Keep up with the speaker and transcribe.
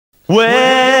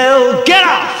Well, get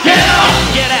off! Get off!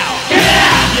 Get out! Get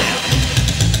out! Yeah.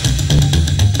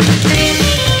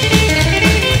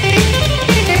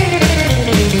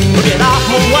 Get off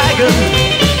my wagon,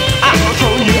 I'll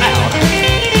throw you out.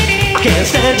 I can't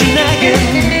stand you nagging,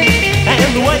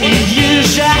 and the way you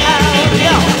shout.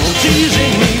 You're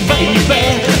teasing me,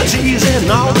 baby, teasing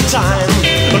all the time.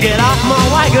 Get off my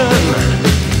wagon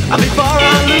before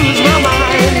I lose my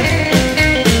mind.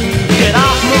 Get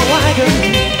off my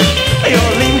wagon,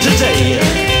 you're lame today.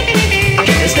 I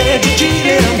can't stand you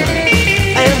cheating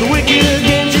and the wicked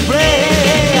games you play.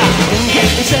 I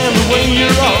can't stand the way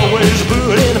you're always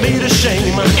putting me to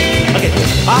shame. Get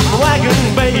off my wagon,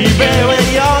 baby, when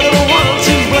you're the one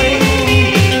to blame.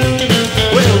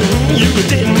 Well, you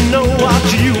didn't know what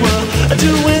you were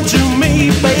doing to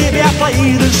me, baby. I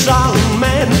played the silent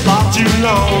man for too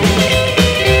long.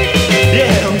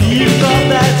 Yeah, you thought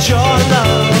that your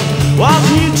love was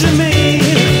new to me.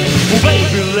 Well,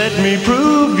 baby, let me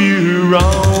prove you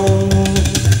wrong.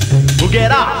 Well,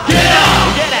 get off, get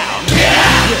out, get out, get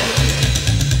out. Yeah.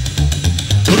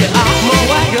 Well, get off my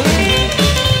wagon.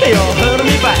 You're hurting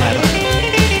me bad.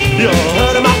 You're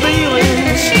hurting my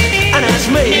feelings, and that's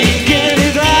making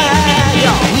it glad.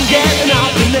 You're getting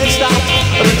off the next stop.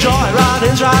 The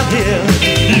joyriding's right here.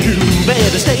 You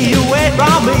better stay away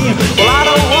from me. Well, I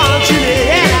don't want you to.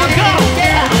 Yeah, now go,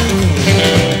 get out.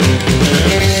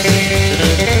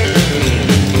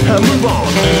 Move on.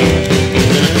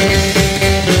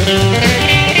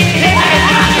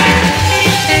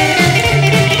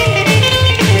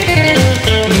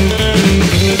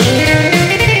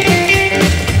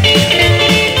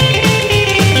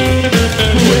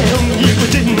 Well, you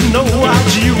didn't know what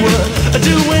you were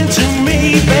doing to me,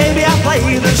 baby. I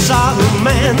played the silent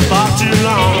man for too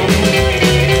long.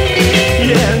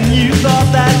 Yeah, and you thought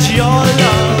that your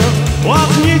love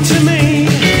was new to me.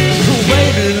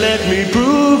 Baby, let me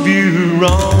prove you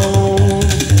wrong.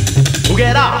 Well,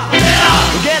 get off, get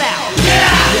out, get out, get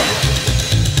out. Yeah.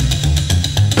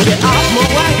 Get off my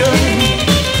wagon,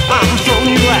 I'm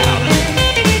throwing you out.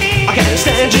 I can't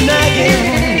stand you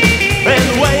nagging and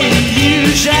the way you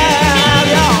shout.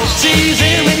 You're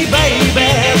teasing me,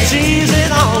 baby,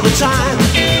 teasing all the time.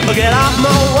 Get off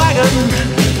my wagon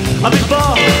before